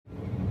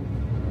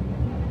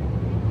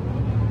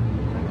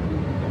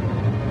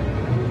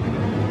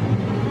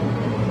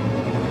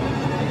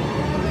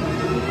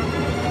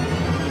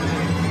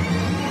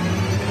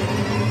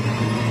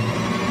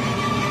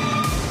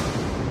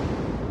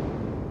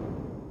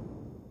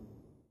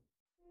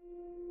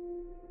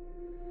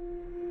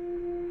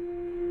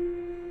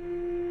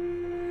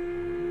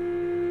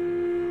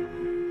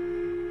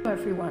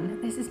Hello everyone,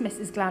 this is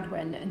Mrs.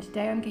 Gladwyn, and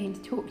today I'm going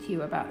to talk to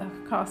you about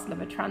the Castle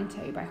of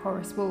Otranto by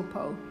Horace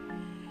Walpole.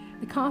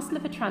 The Castle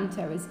of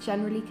Otranto is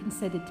generally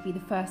considered to be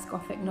the first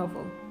Gothic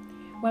novel.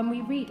 When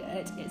we read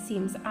it, it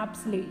seems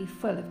absolutely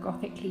full of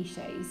Gothic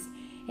cliches.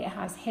 It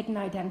has hidden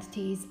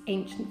identities,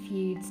 ancient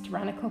feuds,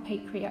 tyrannical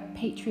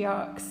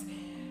patriarchs,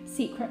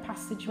 secret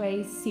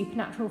passageways,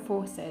 supernatural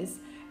forces,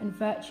 and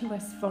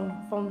virtuous,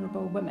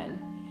 vulnerable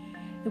women.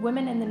 The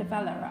women in the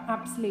novella are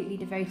absolutely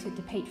devoted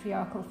to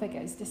patriarchal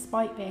figures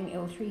despite being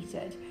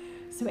ill-treated,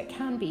 so it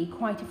can be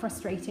quite a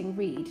frustrating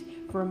read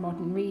for a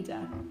modern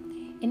reader.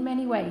 In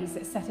many ways,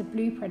 it set a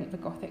blueprint for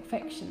Gothic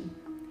fiction.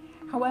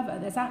 However,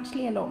 there's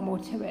actually a lot more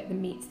to it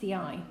than meets the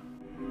eye.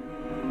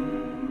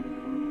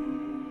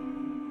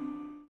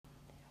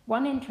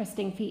 One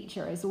interesting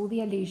feature is all the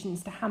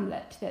allusions to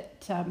Hamlet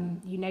that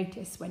you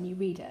notice when you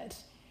read it.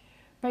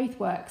 Both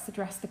works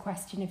address the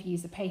question of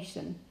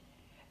usurpation.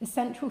 The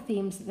central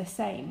themes are the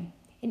same.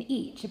 In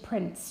each, a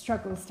prince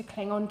struggles to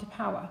cling on to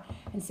power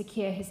and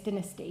secure his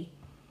dynasty.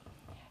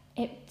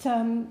 It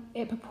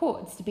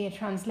purports to be a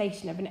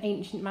translation of an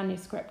ancient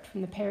manuscript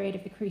from the period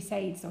of the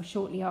Crusades or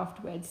shortly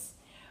afterwards,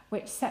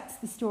 which sets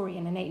the story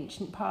in an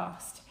ancient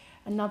past,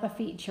 another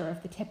feature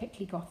of the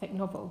typically Gothic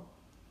novel.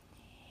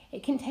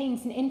 It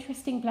contains an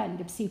interesting blend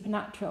of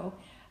supernatural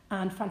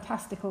and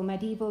fantastical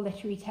medieval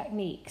literary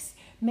techniques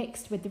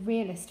mixed with the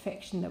realist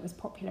fiction that was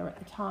popular at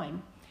the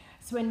time.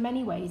 So in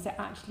many ways, it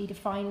actually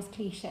defies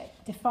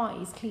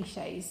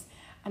cliches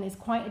and is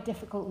quite a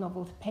difficult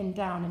novel to pin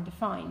down and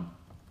define.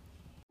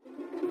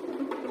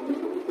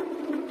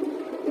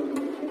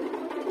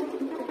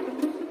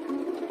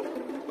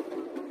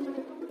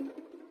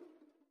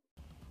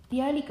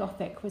 The early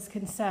Gothic was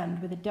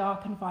concerned with a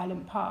dark and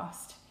violent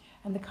past,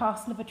 and the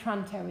Castle of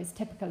Otranto is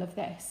typical of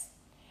this.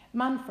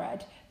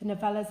 Manfred, the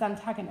novella's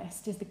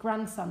antagonist, is the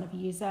grandson of a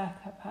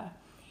usurper.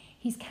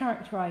 He's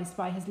characterised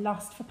by his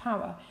lust for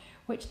power,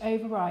 which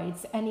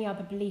overrides any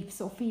other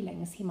beliefs or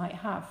feelings he might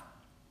have.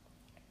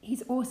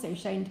 He's also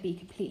shown to be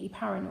completely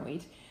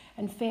paranoid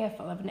and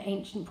fearful of an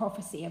ancient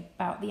prophecy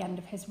about the end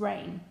of his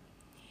reign.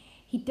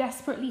 He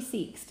desperately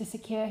seeks to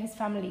secure his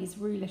family's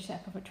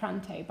rulership of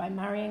Otranto by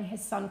marrying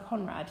his son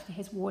Conrad to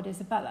his ward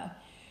Isabella,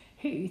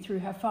 who, through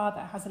her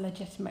father, has a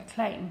legitimate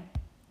claim.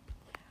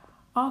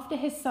 After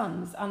his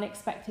son's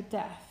unexpected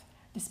death,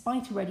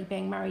 despite already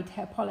being married to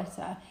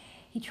Hippolyta,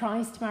 he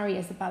tries to marry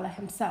Isabella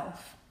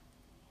himself.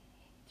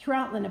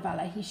 Throughout the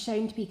novella, he's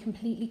shown to be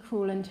completely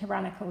cruel and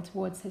tyrannical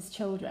towards his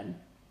children.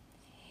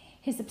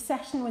 His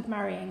obsession with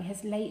marrying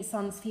his late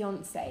son's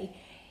fiancée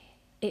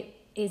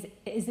is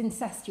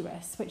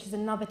incestuous, which is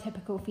another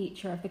typical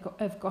feature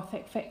of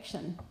Gothic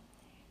fiction.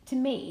 To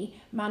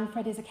me,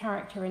 Manfred is a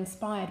character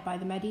inspired by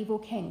the medieval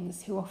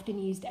kings who often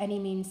used any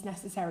means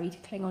necessary to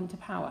cling on to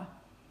power.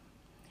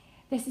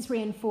 This is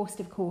reinforced,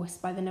 of course,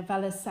 by the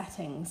novella's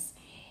settings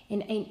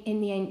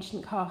in the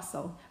ancient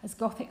castle, as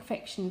Gothic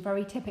fiction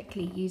very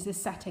typically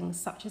uses settings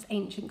such as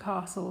ancient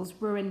castles,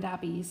 ruined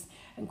abbeys,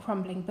 and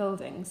crumbling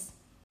buildings.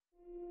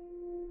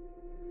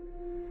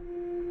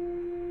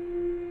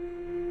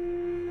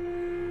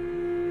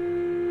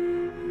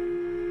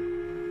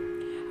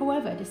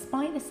 However,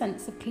 despite the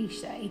sense of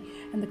cliché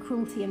and the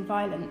cruelty and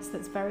violence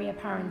that's very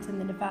apparent in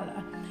the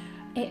novella,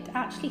 it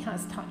actually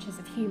has touches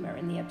of humour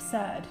in the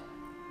absurd.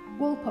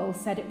 Walpole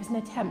said it was an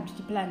attempt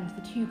to blend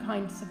the two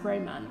kinds of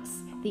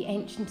romance, the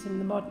ancient and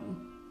the modern.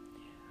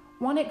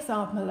 One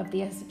example of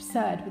the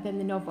absurd within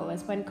the novel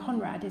is when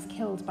Conrad is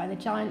killed by the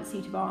giant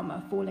suit of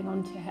armour falling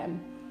onto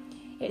him.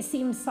 It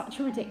seems such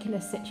a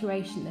ridiculous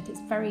situation that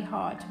it's very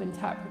hard to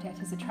interpret it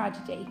as a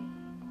tragedy.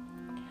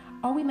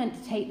 Are we meant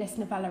to take this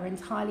novella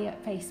entirely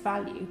at face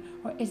value,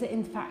 or is it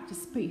in fact a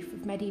spoof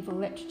of medieval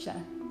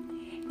literature?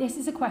 This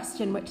is a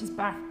question which has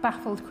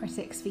baffled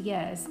critics for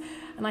years,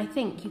 and I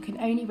think you can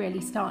only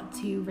really start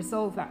to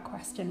resolve that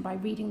question by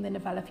reading the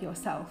novella for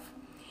yourself.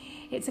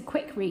 It's a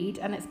quick read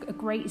and it's a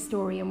great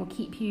story and will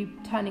keep you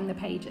turning the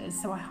pages,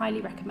 so I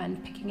highly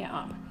recommend picking it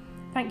up.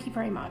 Thank you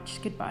very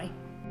much. Goodbye.